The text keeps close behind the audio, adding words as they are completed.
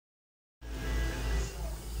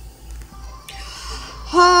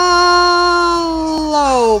Hello,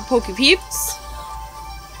 Pokepeeps.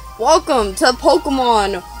 Welcome to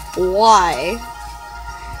Pokemon Y.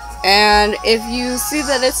 And if you see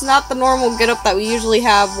that it's not the normal getup that we usually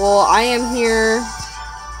have, well, I am here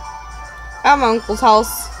at my uncle's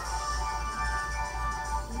house.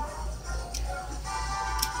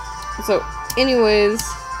 So, anyways,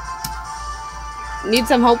 need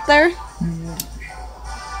some help there?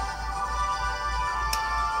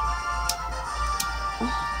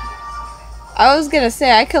 I was gonna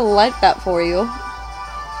say I could light that for you.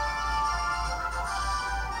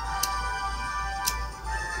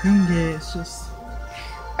 Yeah, it's just.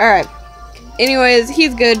 Alright. Anyways,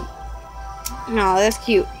 he's good. No, that's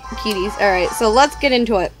cute. Cuties. Alright, so let's get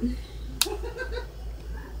into it.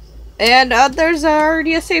 And there's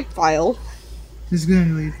already a save file. Just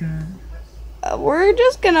gonna leave that. We're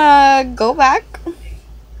just gonna go back.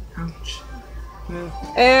 Ouch. Yeah.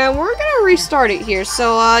 And we're gonna restart it here.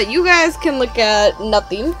 So you guys can look at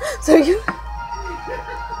nothing. So you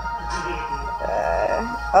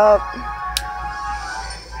up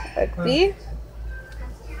B.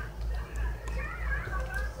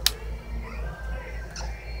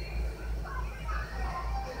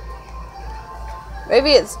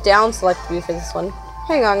 Maybe it's down select B for this one.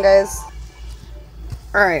 Hang on, guys.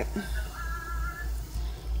 Alright.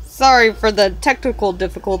 Sorry for the technical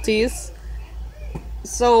difficulties.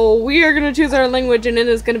 So we are gonna choose our language and it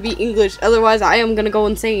is gonna be English, otherwise I am gonna go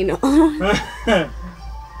insane. Because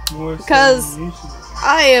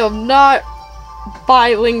I am not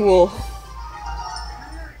bilingual.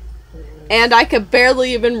 And I could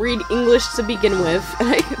barely even read English to begin with.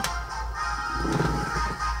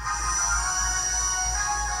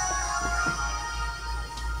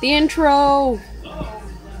 The intro.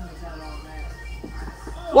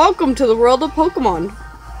 Welcome to the world of Pokemon.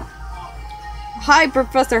 Hi,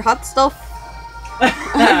 Professor Hot Stuff.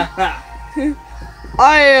 I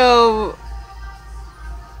am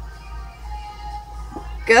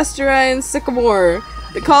Gastorine Sycamore,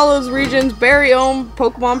 the Kalos region's very own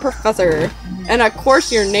Pokemon professor. And of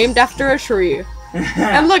course you're named after a tree.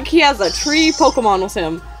 And look, he has a tree Pokemon with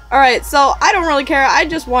him. Alright, so I don't really care. I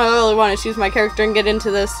just really want to choose my character and get into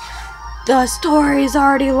this. The story's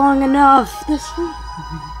already long enough.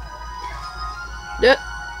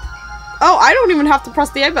 Oh, I don't even have to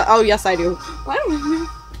press the A button. Oh, yes, I do.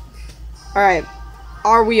 Alright.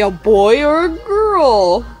 Are we a boy or a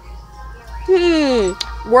girl?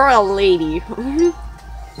 We're a lady.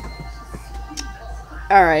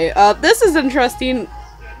 Alright, this is interesting.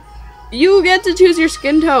 You get to choose your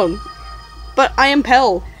skin tone. But I am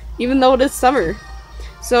pale, even though it is summer.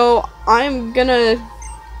 So, I'm gonna...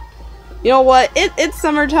 You know what? It's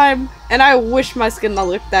summertime, and I wish my skin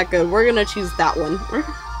looked that good. We're gonna choose that one.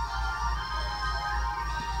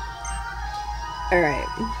 Alright.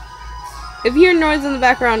 If you hear noise in the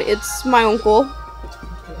background, it's my uncle.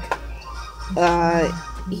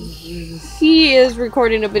 He is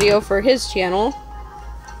recording a video for his channel.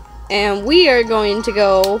 And we are going to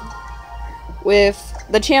go with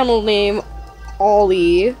the channel name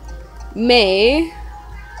Ollie May.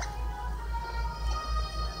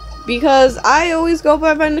 Because I always go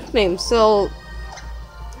by my nickname, so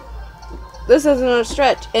this isn't a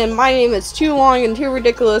stretch, and my name is too long and too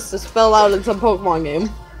ridiculous to spell out in some Pokemon game.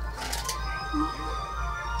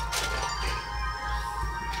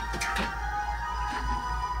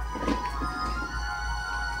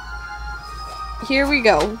 Here we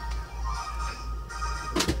go.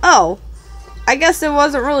 Oh, I guess it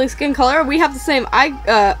wasn't really skin color. We have the same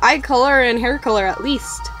eye color and hair color at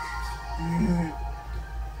least.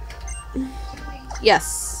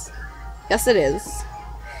 Yes. Yes, it is.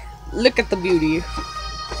 Look at the beauty.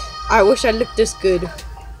 I wish I looked this good.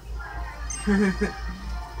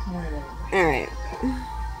 Alright.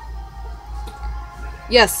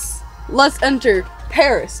 Yes. Let's enter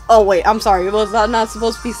Paris. Oh, wait. I'm sorry. Was that not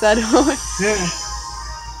supposed to be said?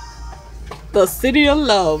 The city of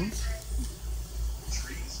love.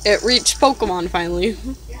 It reached Pokemon finally.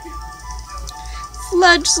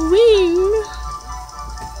 Fledgling.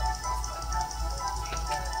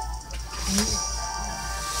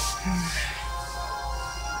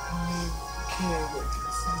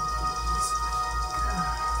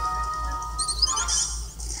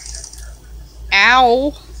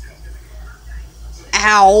 Ow.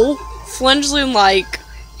 Ow. Fledgling, like,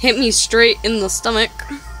 hit me straight in the stomach.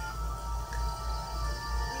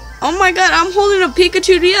 Oh my god, I'm holding a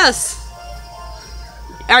Pikachu DS.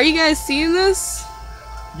 Are you guys seeing this?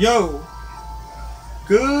 Yo.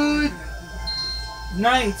 Good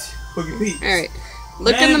night, Pokepeeps. Alright.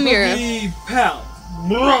 Look in the mirror. Pal.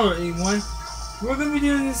 Everyone. We're gonna be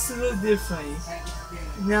doing this a little differently.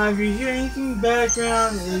 Now, if you hear anything in the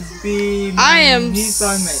background, it's be I am niece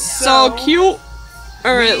on me. so cute.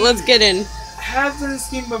 Alright, let's get in. I have done this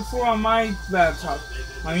game before on my laptop.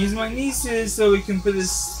 I'm using my nieces so we can put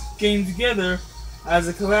this game together as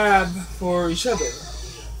a collab for each other.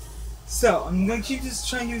 So, I'm gonna keep this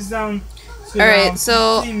trying to use down to Alright,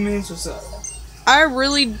 so 15 minutes or so. I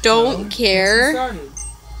really don't care. Let's get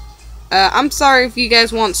started. I'm sorry if you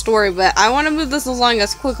guys want story, but I want to move this along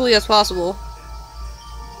as quickly as possible.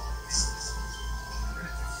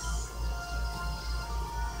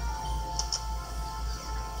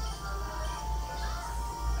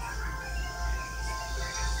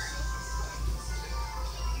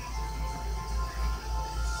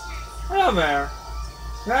 Hello there.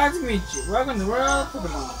 Glad to meet you. Welcome to World of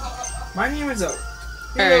Pokemon. My name is Oak.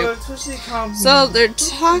 Alright. So they're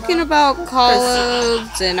talking about college,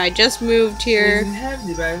 and I just moved here.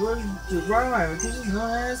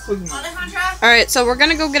 Alright, so we're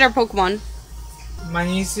gonna go get our Pokemon. My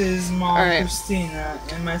niece's mom, Alright. Christina,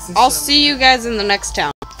 and my sister. I'll see you guys in the next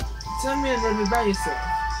town. Tell me a little bit about yourself.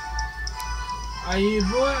 Are you a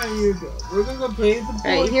boy or are you a girl? We're gonna go play the boy.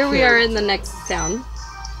 Alright, here we are in the next town.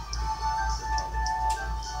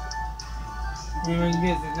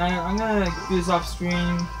 Now, I'm gonna do this off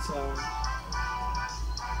screen, so.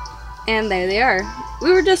 And there they are.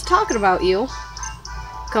 We were just talking about you.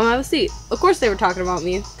 Come have a seat. Of course they were talking about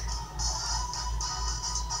me.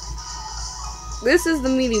 This is the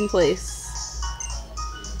meeting place.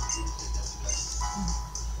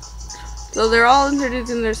 So they're all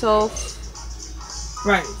introducing themselves.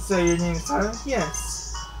 Right, so your name is Tyler? Yes.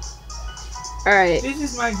 Alright. This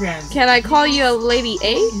is my grandson. Can I call you a Lady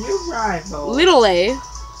A? You're right, though. Little A.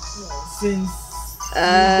 Since.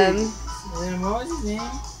 Um. What was his name?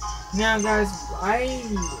 Now, guys,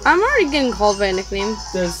 I'm already getting called by a nickname.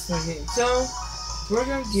 That's okay. So, we're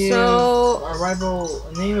gonna give So, our rival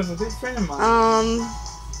a name of a good friend of mine.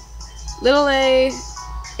 Little A.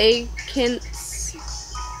 Akins.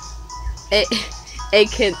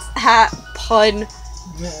 Akins. Hat. Pun.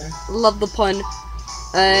 Yeah. Love the pun.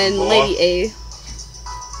 And Lady A.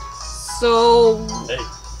 So hey,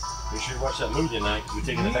 we should watch that movie tonight. We're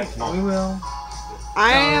taking it back tomorrow. We will.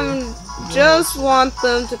 I just want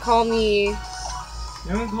them to call me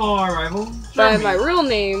Then we call our rival by Jeremy. my real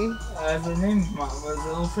name. The name of mine was a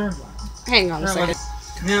little friend of mine. Hang on a second.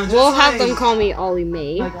 Now, just We'll have like- them call me Ollie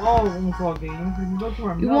Mae. Like all Unicall games, we can go to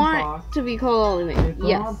our You mailbox. want to be called Ollie Mae? and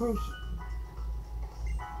Yes. our post-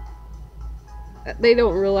 They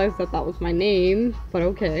don't realize that that was my name, but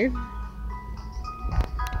okay.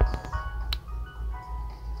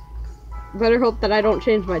 Better hope that I don't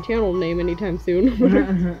change my channel name anytime soon.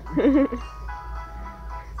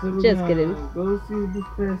 So we're Just gonna kidding. Go see the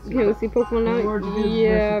professor. Can we see Pokemon In order now? to get the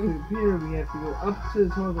Yeah. professor to appear, we have to go up to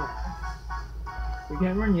the toilet. We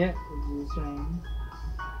can't run yet, as you were saying.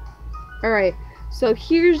 Alright, so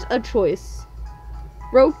here's a choice.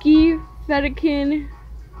 Roki, Fennekin,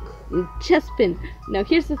 and Chespin. Now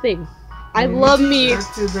here's the thing. I Now, love let's me. get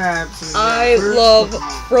back to that, so I first love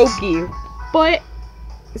Pokemon. Roki. But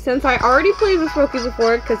since I already played with Roki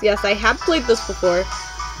before, because yes, I have played this before,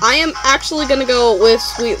 I am actually gonna go with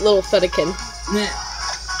sweet little Fennekin. Now,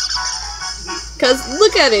 Because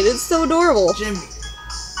look at it, it's so adorable. Jimmy,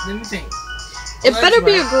 let me think. It Let's better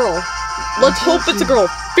be a write- girl. Let's hope it's a girl.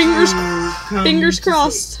 Fingers Come fingers to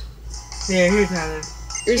crossed. see. Yeah, here, Tyler.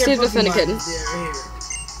 You received a Fennekin. Yeah, here.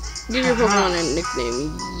 Give your Aha. Pokemon a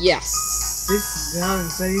nickname. Yes. This is how I'm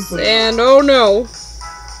saying for And oh no.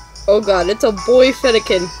 Oh god, it's a boy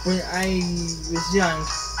Fennekin. when I was young,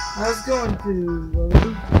 I was going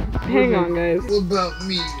to. Hang on, guys. What about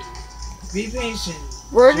me? Be patient.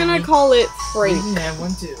 We're gonna Jimmy. call it We Frank. can have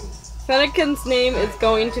one too. Fennekin's name is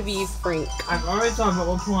going to be Frank. I've already thought about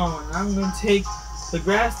what Pokemon I want. I'm going to take the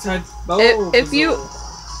grass type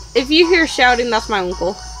If you hear shouting, that's my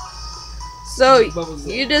uncle. So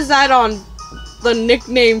you decide on the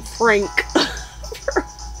nickname Frank.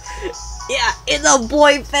 Yeah, it's a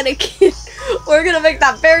boy Fennekin. We're gonna make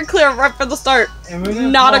that very clear right from the start. And we're gonna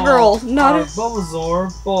Not a call girl. Not our a.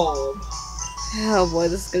 Bulbasaur Bulb. Oh boy,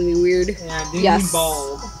 this is gonna be weird. Yeah, do Yes. me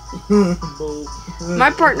Bulb. Bulb. My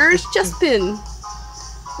partner is Chespin.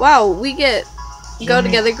 Wow, we get go Jimmy,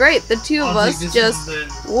 together great. The two of I'll us take this just one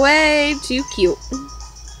then. way too cute.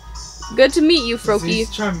 Good to meet you, This Froakie. is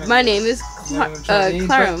Charmander. My name is Yeah, I'm gonna try these,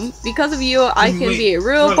 Clarum. Because of you, I can Wait, be a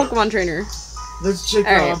real hold on. Pokemon trainer. Let's check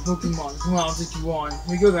out Alright. our Pokemon. Come on, I'll take you on. Here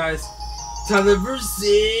we go, guys. Tyler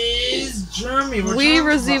versus Jeremy. We're We trying to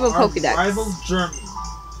receive a find our Pokedex. rival Jeremy.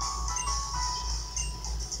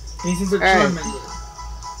 He's a Alright.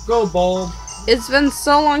 Charmander. Go, Bulb. It's been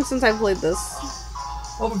so long since I played this.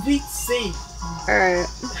 Oh, for Pete's sake. Alright.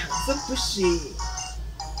 So pushy.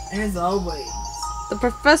 As always. The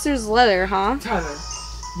professor's letter, huh? Tyler,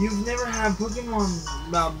 you've never had Pokemon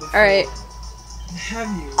before. Alright. Have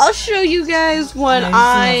you? I'll show you guys when Yeah, you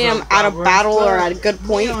I see how am that at a works, battle or but at a good we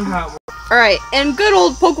point. know how it works. Alright, in good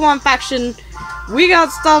old Pokemon faction, we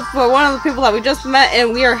got stopped by one of the people that we just met,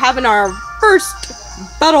 and we are having our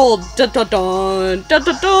first battle. Dun dun dun dun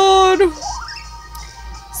dun dun.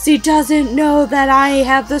 She doesn't know that I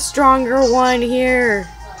have the stronger one here.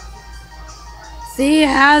 She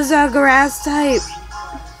has a grass type.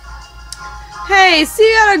 Hey, she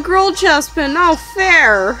got a Girl Chespin. Not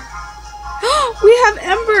fair. We have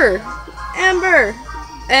Ember. Ember.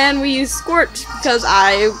 And we use Squirt because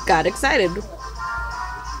I got excited.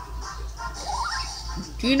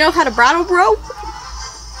 Do you know how to battle, bro?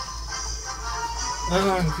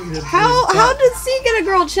 How did she get a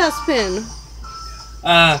Girl Chespin?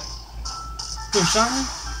 Shauna?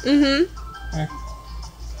 Mm-hmm. Eh.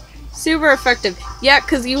 Super effective. Yeah,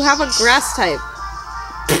 because you have a grass type.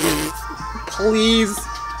 Please.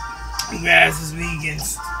 Grass is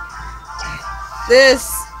vegans.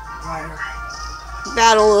 This Liar.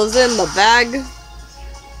 battle is in the bag.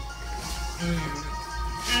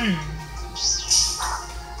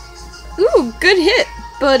 Ooh, good hit,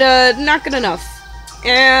 but not good enough.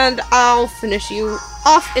 And I'll finish you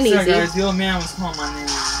off and Sorry easy. guys, the old man was calling my name.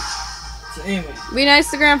 So anyway, Be nice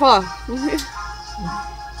to Grandpa.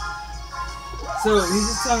 so he's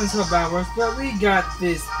just telling us how bad it works, but we got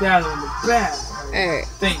this battle in the bag. Alright.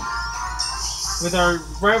 Thing. With our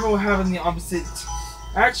rival having the opposite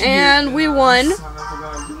attribute. And we won. So I don't know if we're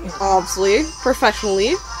gonna do it. Obviously,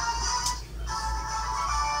 professionally.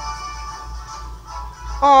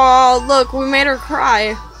 Oh, look, we made her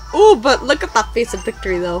cry. Ooh, but look at that face of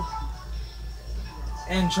victory, though.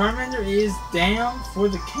 And Charmander is down for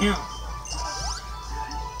the count.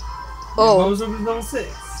 Oh. It goes over to level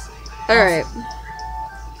 6. Alright.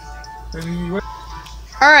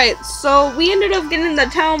 Alright, so we ended up getting the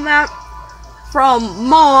town map from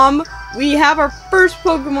Mom. We have our first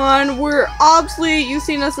Pokemon. We're obviously, you've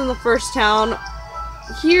seen us in the first town.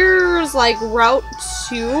 Here's like Route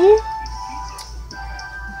 2.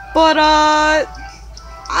 But,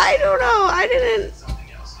 I don't know.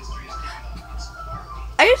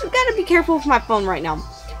 I just gotta be careful with my phone right now.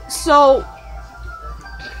 So,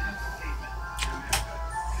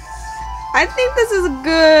 I think this is a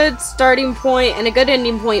good starting point and a good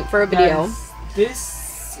ending point for a video.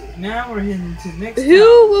 Now we're heading to the next Who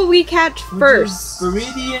town, will we catch which first? is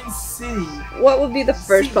Viridian City. What would be the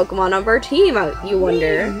first Pokemon of our team, you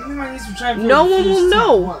wonder? No one will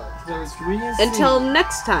know until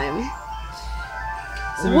next time.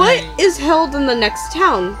 So What is held in the next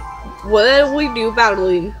town? What will we do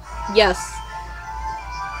battling? Yes.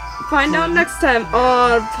 Find out next time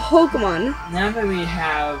on Pokemon. Now that we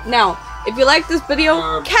have Now, if you like this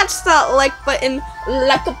video, catch that like button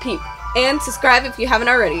like a peep. And subscribe if you haven't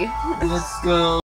already. let's go